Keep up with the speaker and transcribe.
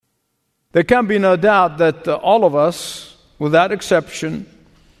There can be no doubt that all of us, without exception,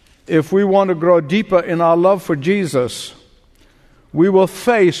 if we want to grow deeper in our love for Jesus, we will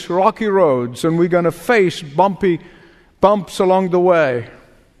face rocky roads and we're going to face bumps along the way.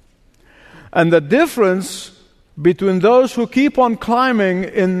 And the difference between those who keep on climbing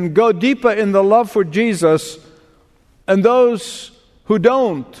and go deeper in the love for Jesus and those who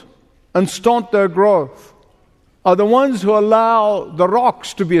don't and stunt their growth are the ones who allow the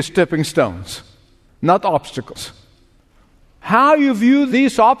rocks to be stepping stones, not obstacles. How you view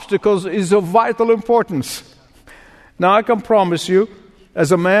these obstacles is of vital importance. Now, I can promise you,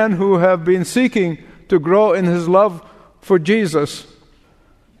 as a man who have been seeking to grow in his love for Jesus,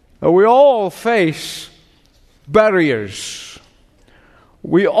 we all face barriers.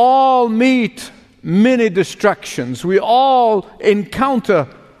 We all meet many distractions. We all encounter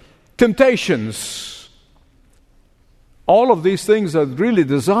temptations. All of these things are really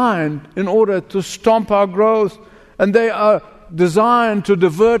designed in order to stomp our growth, and they are designed to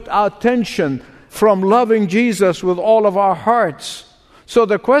divert our attention from loving Jesus with all of our hearts. So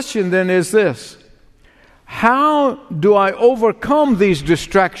the question then is this: how do I overcome these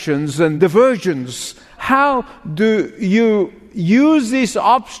distractions and diversions? How do you use these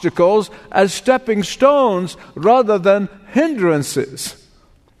obstacles as stepping stones rather than hindrances?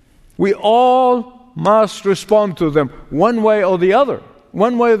 We all must respond to them one way or the other.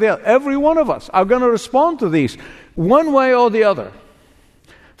 One way or the other. Every one of us are going to respond to these one way or the other.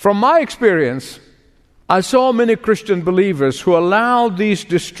 From my experience, I saw many Christian believers who allowed these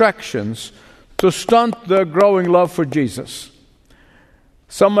distractions to stunt their growing love for Jesus.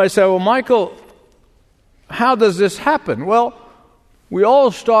 Some may say, well, Michael, how does this happen? Well, we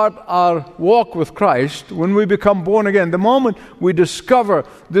all start our walk with Christ when we become born again. The moment we discover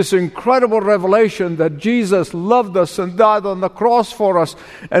this incredible revelation that Jesus loved us and died on the cross for us,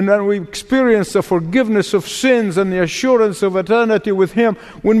 and then we experience the forgiveness of sins and the assurance of eternity with Him,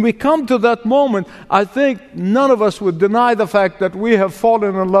 when we come to that moment, I think none of us would deny the fact that we have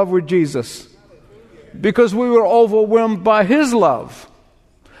fallen in love with Jesus, because we were overwhelmed by His love.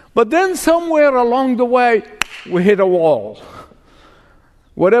 But then somewhere along the way, we hit a wall.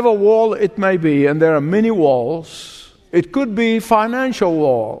 Whatever wall it may be, and there are many walls. It could be a financial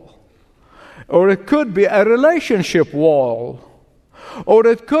wall, or it could be a relationship wall, or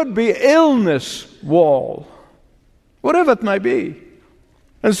it could be illness wall, whatever it may be.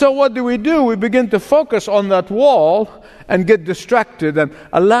 And so what do? We begin to focus on that wall and get distracted and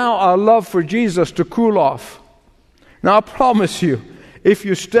allow our love for Jesus to cool off. Now, I promise you, if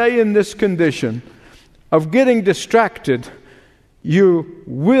you stay in this condition of getting distracted, you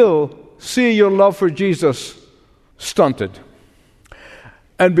will see your love for Jesus stunted.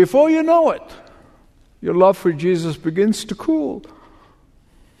 And before you know it, your love for Jesus begins to cool.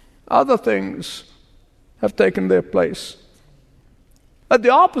 Other things have taken their place. But the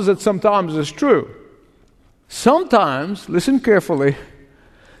opposite sometimes is true. Sometimes, listen carefully,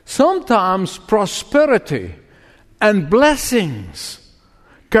 sometimes prosperity and blessings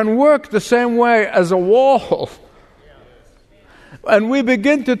can work the same way as a wall. And we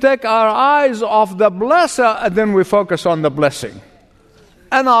begin to take our eyes off the blesser, and then we focus on the blessing.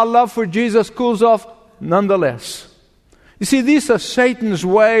 And our love for Jesus cools off nonetheless. You see, these are Satan's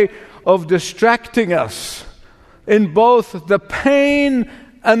way of distracting us in both the pain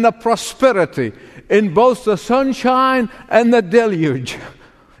and the prosperity, in both the sunshine and the deluge,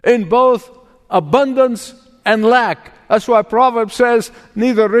 in both abundance and lack. That's why Proverbs says,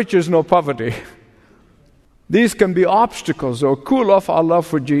 neither riches nor poverty. These can be obstacles or cool off our love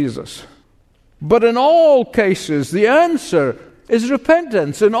for Jesus. But in all cases, the answer is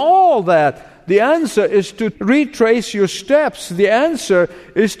repentance. In all that, the answer is to retrace your steps. The answer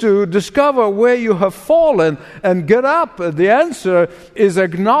is to discover where you have fallen and get up. The answer is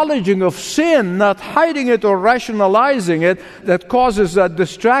acknowledging of sin, not hiding it or rationalizing it that causes that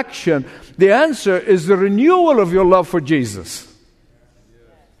distraction. The answer is the renewal of your love for Jesus.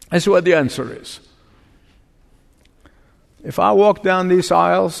 That's what the answer is. If I walk down these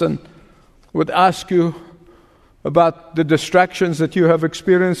aisles and would ask you about the distractions that you have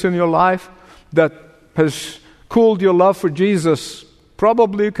experienced in your life that has cooled your love for Jesus,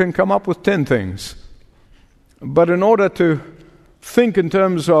 probably you can come up with 10 things. But in order to think in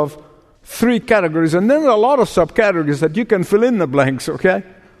terms of 3 categories, and then there are a lot of subcategories that you can fill in the blanks, okay?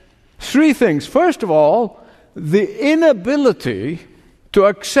 3 things. First of all, the inability to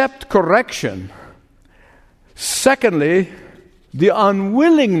accept correction. Secondly, the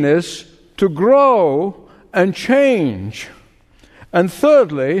unwillingness to grow and change. And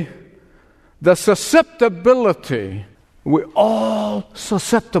thirdly, the susceptibility. We're all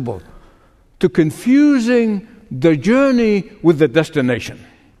susceptible to confusing the journey with the destination.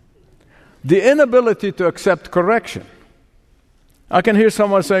 The inability to accept correction. I can hear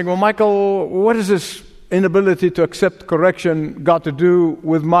someone saying, well, Michael, what is this inability to accept correction got to do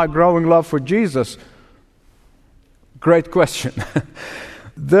with my growing love for Jesus? Great question.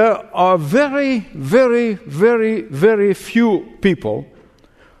 There are very, very, very, very few people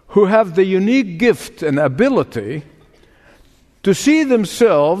who have the unique gift and ability to see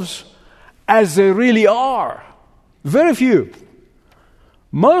themselves as they really are. Very few.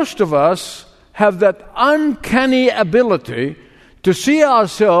 Most of us have that uncanny ability to see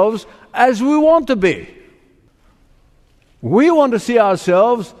ourselves as we want to be. We want to see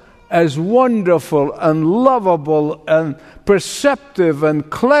ourselves as wonderful and lovable and perceptive and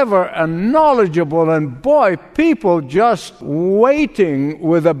clever and knowledgeable, and boy, people just waiting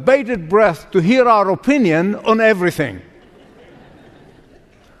with a bated breath to hear our opinion on everything.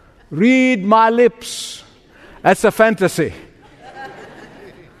 Read my lips. That's a fantasy.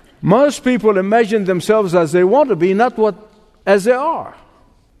 Most people imagine themselves as they want to be, not as they are.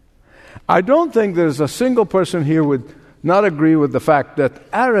 I don't think there's a single person here who would not agree with the fact that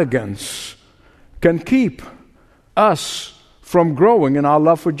arrogance can keep us from growing in our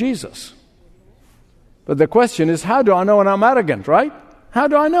love for Jesus. But the question is, how do I know when I'm arrogant, right? How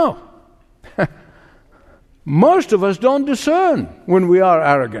do I know? Most of us don't discern when we are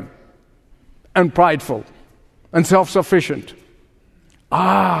arrogant and prideful and self-sufficient.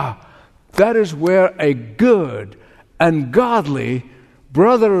 That is where a good and godly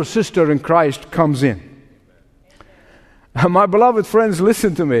brother or sister in Christ comes in. My beloved friends,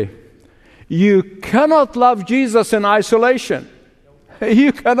 listen to me. You cannot love Jesus in isolation.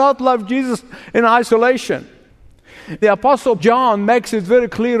 You cannot love Jesus in isolation. The Apostle John makes it very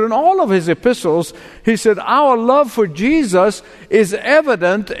clear in all of his epistles. He said, our love for Jesus is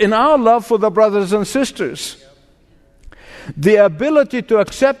evident in our love for the brothers and sisters. The ability to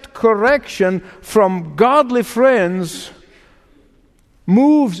accept correction from godly friends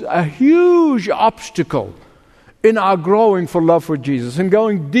moves a huge obstacle in our growing for love for Jesus and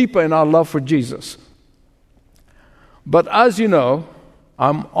going deeper in our love for Jesus. But as you know,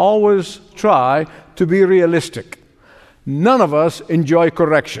 I'm always try to be realistic. None of us enjoy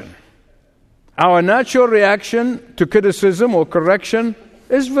correction. Our natural reaction to criticism or correction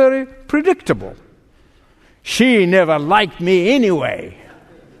is very predictable. She never liked me anyway.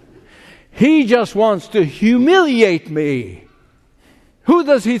 He just wants to humiliate me. Who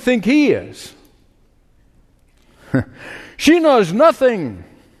does he think he is? She knows nothing.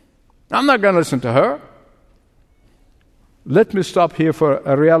 I'm not going to listen to her. Let me stop here for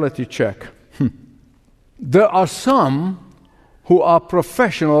a reality check. There are some who are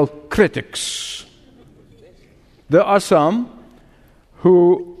professional critics. There are some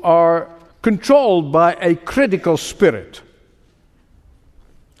who are controlled by a critical spirit.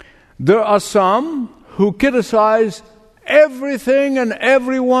 There are some who criticize everything and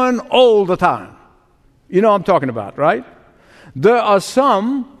everyone all the time. You know what I'm talking about, right? There are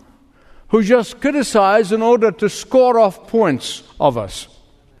some who just criticize in order to score off points of us.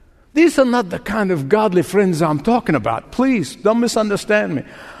 These are not the kind of godly friends I'm talking about. Please, don't misunderstand me.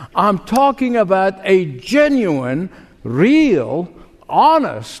 I'm talking about a genuine, real,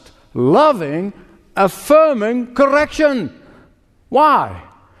 honest, loving, affirming correction. Why?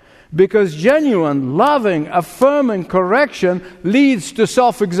 Because genuine, loving, affirming correction leads to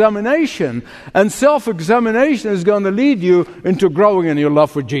self-examination. And self-examination is going to lead you into growing in your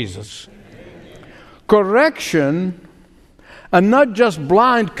love for Jesus. Correction, and not just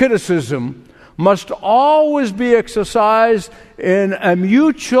blind criticism, must always be exercised in a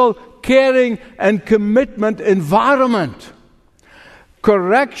mutual caring and commitment environment.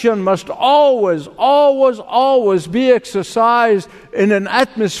 Correction must always, always, always be exercised in an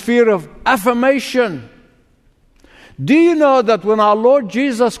atmosphere of affirmation. Do you know that when our Lord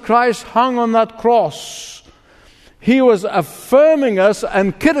Jesus Christ hung on that cross, He was affirming us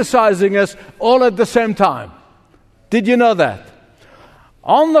and criticizing us all at the same time? Did you know that?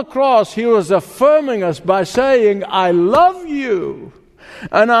 On the cross, He was affirming us by saying, I love you,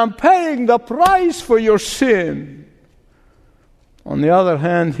 and I'm paying the price for your sin. On the other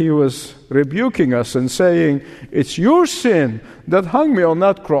hand, He was rebuking us and saying, it's your sin that hung me on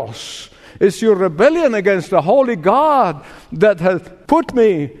that cross. It's your rebellion against the holy God that has put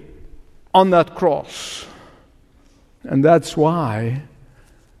me on that cross. And that's why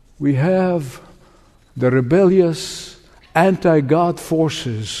we have the rebellious, anti-God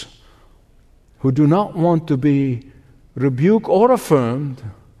forces who do not want to be rebuked or affirmed,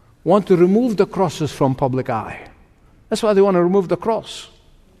 want to remove the crosses from public eye. That's why they want to remove the cross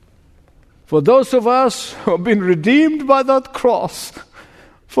For those of us who have been redeemed by that cross,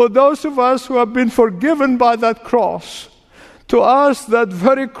 for those of us who have been forgiven by that cross, to us that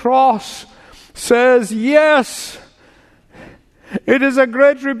very cross says, yes, it is a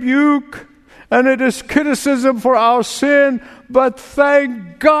great rebuke and it is criticism for our sin, but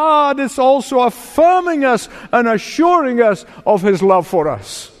thank God it's also affirming us and assuring us of His love for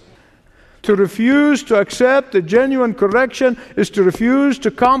us. To refuse to accept a genuine correction is to refuse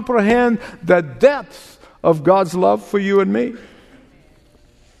to comprehend the depth of God's love for you and me.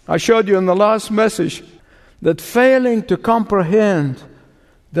 I showed you in the last message that failing to comprehend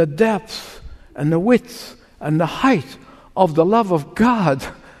the depth and the width and the height of the love of God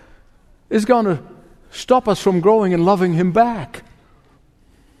is going to stop us from growing and loving Him back.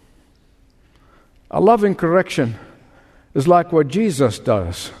 A loving correction is like what Jesus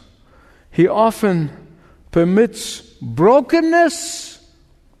does. He often permits brokenness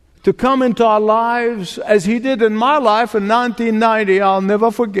to come into our lives, as He did in my life in 1990. I'll never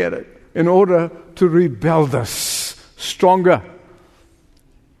forget it. In order to rebuild us stronger.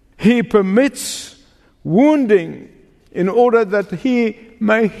 He permits wounding in order that He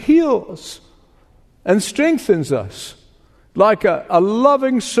may heal us and strengthens us, like a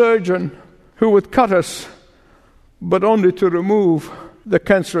loving surgeon who would cut us, but only to remove the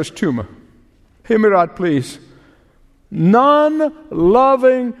cancerous tumor. Hear me right, please.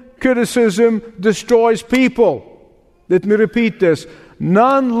 Non-loving criticism destroys people. Let me repeat this.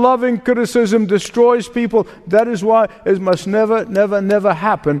 Non-loving criticism destroys people. That is why it must never, never, never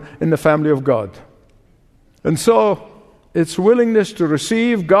happen in the family of God. And so, its willingness to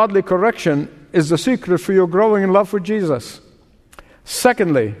receive godly correction is the secret for your growing in love for Jesus.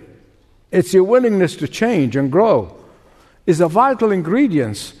 Secondly, it's your willingness to change and grow is a vital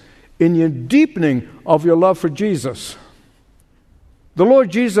ingredient in your deepening of your love for Jesus. The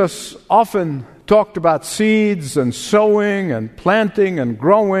Lord Jesus often talked about seeds and sowing and planting and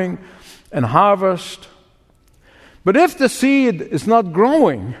growing and harvest. But if the seed is not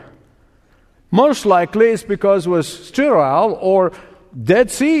growing, most likely it's because it was sterile or dead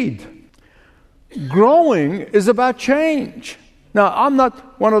seed. Growing is about change. Now, I'm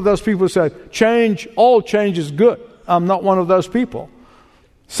not one of those people who say, all change is good. I'm not one of those people.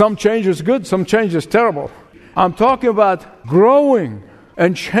 Some change is good, some change is terrible. I'm talking about growing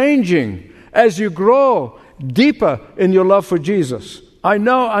and changing as you grow deeper in your love for Jesus. I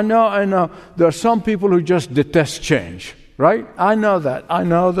know. There are some people who just detest change, right? I know that. I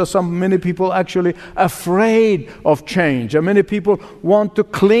know there's many people actually afraid of change. And many people want to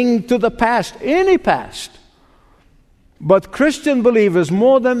cling to the past, any past. But Christian believers,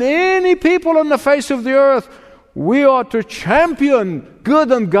 more than any people on the face of the earth, we ought to champion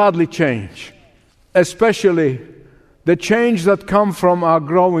good and godly change, especially the change that comes from our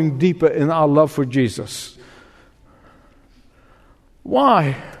growing deeper in our love for Jesus.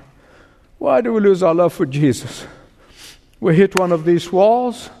 Why? Why do we lose our love for Jesus? We hit one of these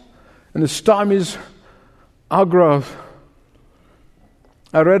walls and it stymies our growth.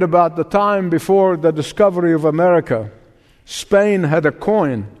 I read about the time before the discovery of America. Spain had a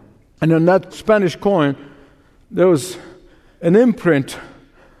coin, and in that Spanish coin there was an imprint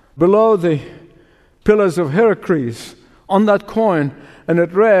below the Pillars of Heracles on that coin, and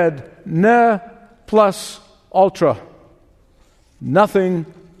it read, Ne plus ultra. Nothing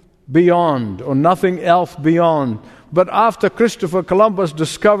beyond, or nothing else beyond. But after Christopher Columbus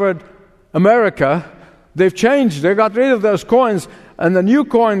discovered America, they've changed. They got rid of those coins, and the new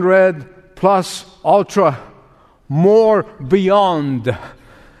coin read, plus ultra, more beyond.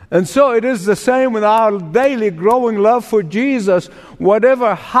 And so it is the same with our daily growing love for Jesus.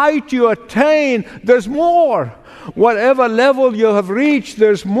 Whatever height you attain, there's more. Whatever level you have reached,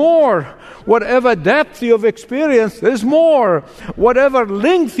 there's more. Whatever depth you have experienced, there's more. Whatever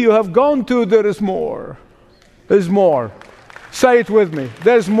length you have gone to, there is more. There's more. Say it with me.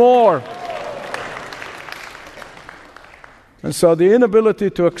 There's more. And so the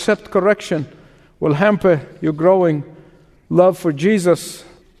inability to accept correction will hamper your growing love for Jesus.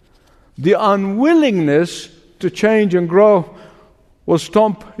 The unwillingness to change and grow will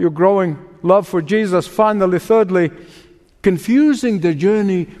stomp your growing love for Jesus. Finally, thirdly, confusing the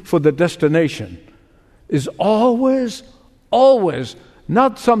journey for the destination is always,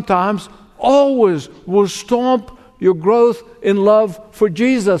 not sometimes, always will stomp your growth in love for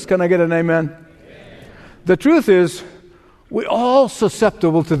Jesus. Can I get an amen? Amen. The truth is, we're all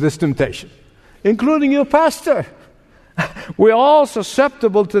susceptible to this temptation, including your pastor. We're all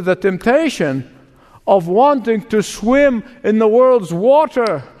susceptible to the temptation of wanting to swim in the world's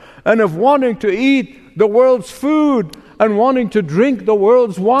water and of wanting to eat the world's food and wanting to drink the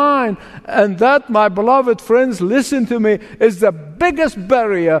world's wine. And that, my beloved friends, listen to me, is the biggest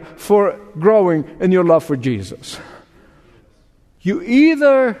barrier for growing in your love for Jesus. You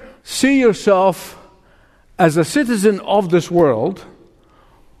either see yourself as a citizen of this world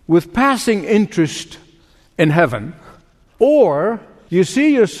with passing interest in heaven, or you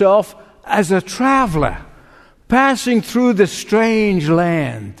see yourself as a traveler passing through the strange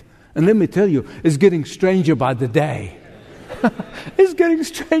land. And let me tell you, it's getting stranger by the day. It's getting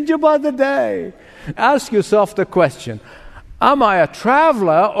stranger by the day. Ask yourself the question, am I a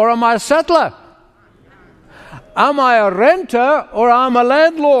traveler or am I a settler? Am I a renter or am I a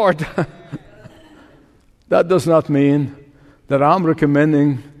landlord? That does not mean that I'm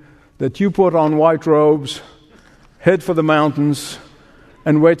recommending that you put on white robes, head for the mountains,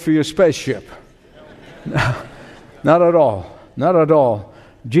 and wait for your spaceship. Not at all. Not at all.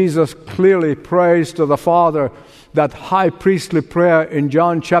 Jesus clearly prays to the Father that high priestly prayer in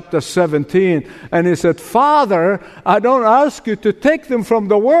John chapter 17. And he said, Father, I don't ask you to take them from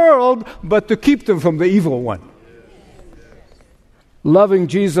the world, but to keep them from the evil one. Loving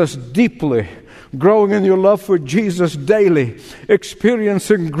Jesus deeply, growing in your love for Jesus daily,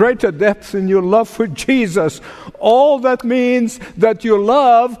 experiencing greater depth in your love for Jesus. All that means that you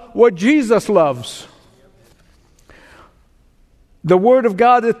love what Jesus loves. The Word of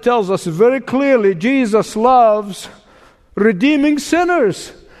God, it tells us very clearly, Jesus loves redeeming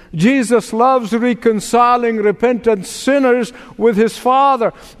sinners. Jesus loves reconciling repentant sinners with His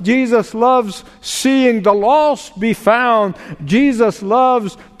Father. Jesus loves seeing the lost be found. Jesus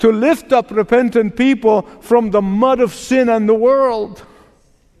loves to lift up repentant people from the mud of sin and the world.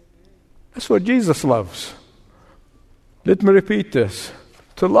 That's what Jesus loves. Let me repeat this.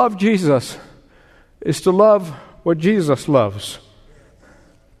 To love Jesus is to love what Jesus loves.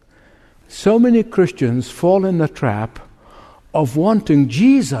 So many Christians fall in the trap of wanting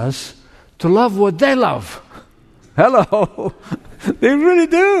Jesus to love what they love. Hello. They really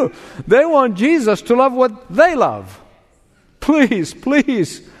do. They want Jesus to love what they love. Please,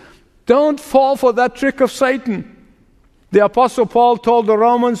 please, don't fall for that trick of Satan. The Apostle Paul told the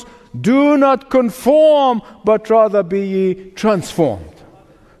Romans, do not conform, but rather be ye transformed.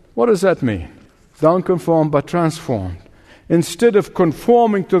 What does that mean? Don't conform, but transformed. Instead of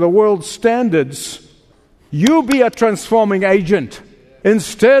conforming to the world's standards, you be a transforming agent.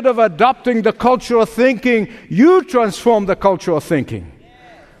 Instead of adopting the culture of thinking, you transform the culture of thinking.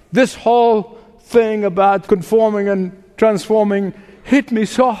 This whole thing about conforming and transforming hit me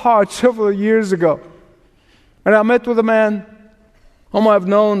so hard several years ago. And I met with a man whom I've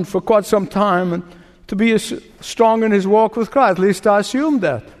known for quite some time and to be strong in his walk with Christ. At least I assumed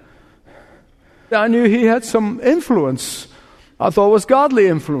that. I knew he had some influence. I thought it was godly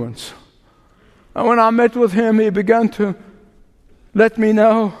influence. And when I met with him, he began to let me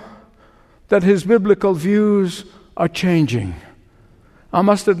know that his biblical views are changing. I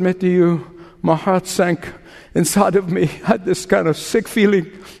must admit to you, my heart sank inside of me. I had this kind of sick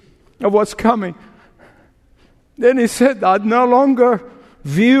feeling of what's coming. Then he said, I'd no longer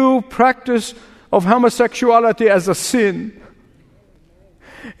view practice of homosexuality as a sin.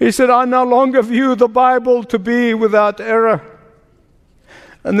 He said, I no longer view the Bible to be without error.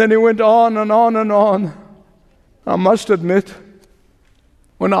 And then he went on and on and on. I must admit,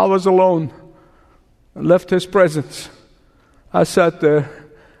 when I was alone and left his presence, I sat there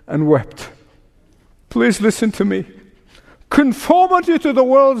and wept. Please listen to me. Conformity to the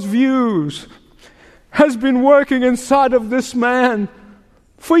world's views has been working inside of this man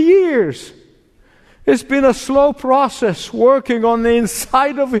for years. It's been a slow process working on the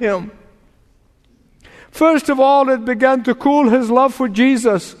inside of him. First of all, it began to cool his love for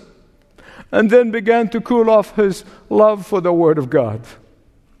Jesus, and then began to cool off his love for the Word of God.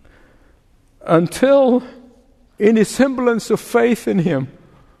 Until any semblance of faith in him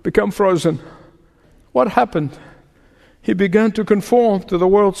became frozen. What happened? He began to conform to the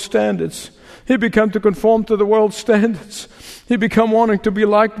world's standards. He began to conform to the world's standards. He began wanting to be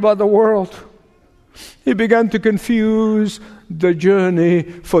liked by the world. He began to confuse the journey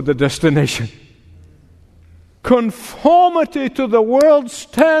for the destination. Conformity to the world's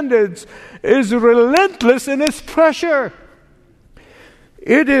standards is relentless in its pressure.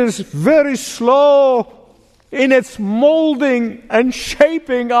 It is very slow in its molding and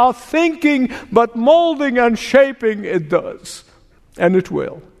shaping our thinking, but molding and shaping it does. And it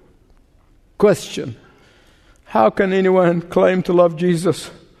will. Question: how can anyone claim to love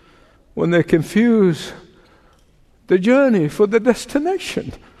Jesus when they confuse the journey for the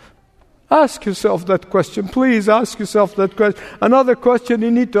destination? Ask yourself that question. Please ask yourself that question. Another question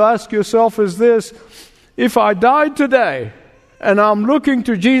you need to ask yourself is this: if I died today and I'm looking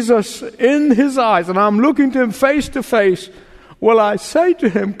to Jesus in his eyes and I'm looking to him face to face, will I say to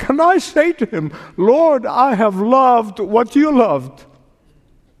him, can I say to him, Lord, I have loved what you loved?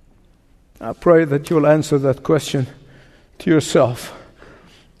 I pray that you'll answer that question to yourself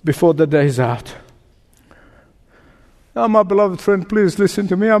before the day's out. Now, my beloved friend, please listen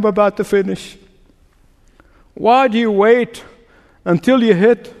to me. I'm about to finish. Why do you wait until you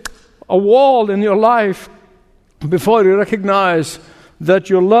hit a wall in your life before you recognize that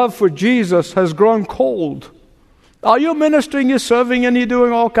your love for Jesus has grown cold? Are you ministering, you're serving, and you're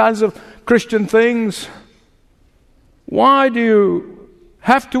doing all kinds of Christian things? Why do you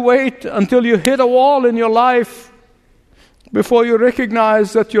have to wait until you hit a wall in your life before you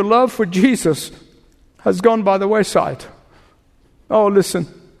recognize that your love for Jesus has gone by the wayside? Oh, listen.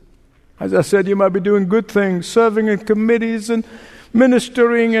 As I said, you might be doing good things, serving in committees and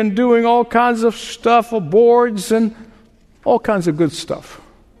ministering and doing all kinds of stuff, or boards and all kinds of good stuff.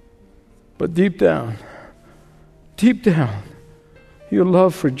 But deep down, your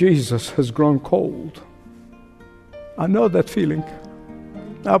love for Jesus has grown cold. I know that feeling.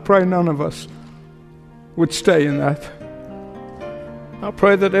 I pray none of us would stay in that. I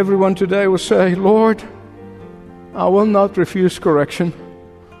pray that everyone today will say, Lord, I will not refuse correction.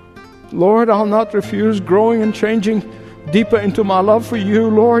 Lord, I'll not refuse growing and changing deeper into my love for you,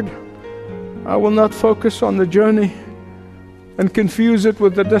 Lord. I will not focus on the journey and confuse it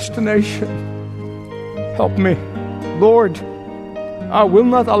with the destination. Help me. Lord, I will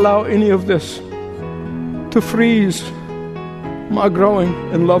not allow any of this to freeze my growing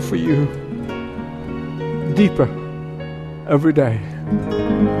in love for you deeper every day.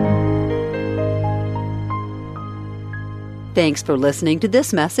 Thanks for listening to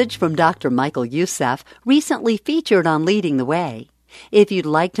this message from Dr. Michael Youssef, recently featured on Leading the Way. If you'd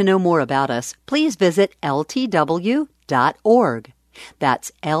like to know more about us, please visit ltw.org.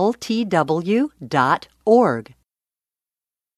 That's ltw.org.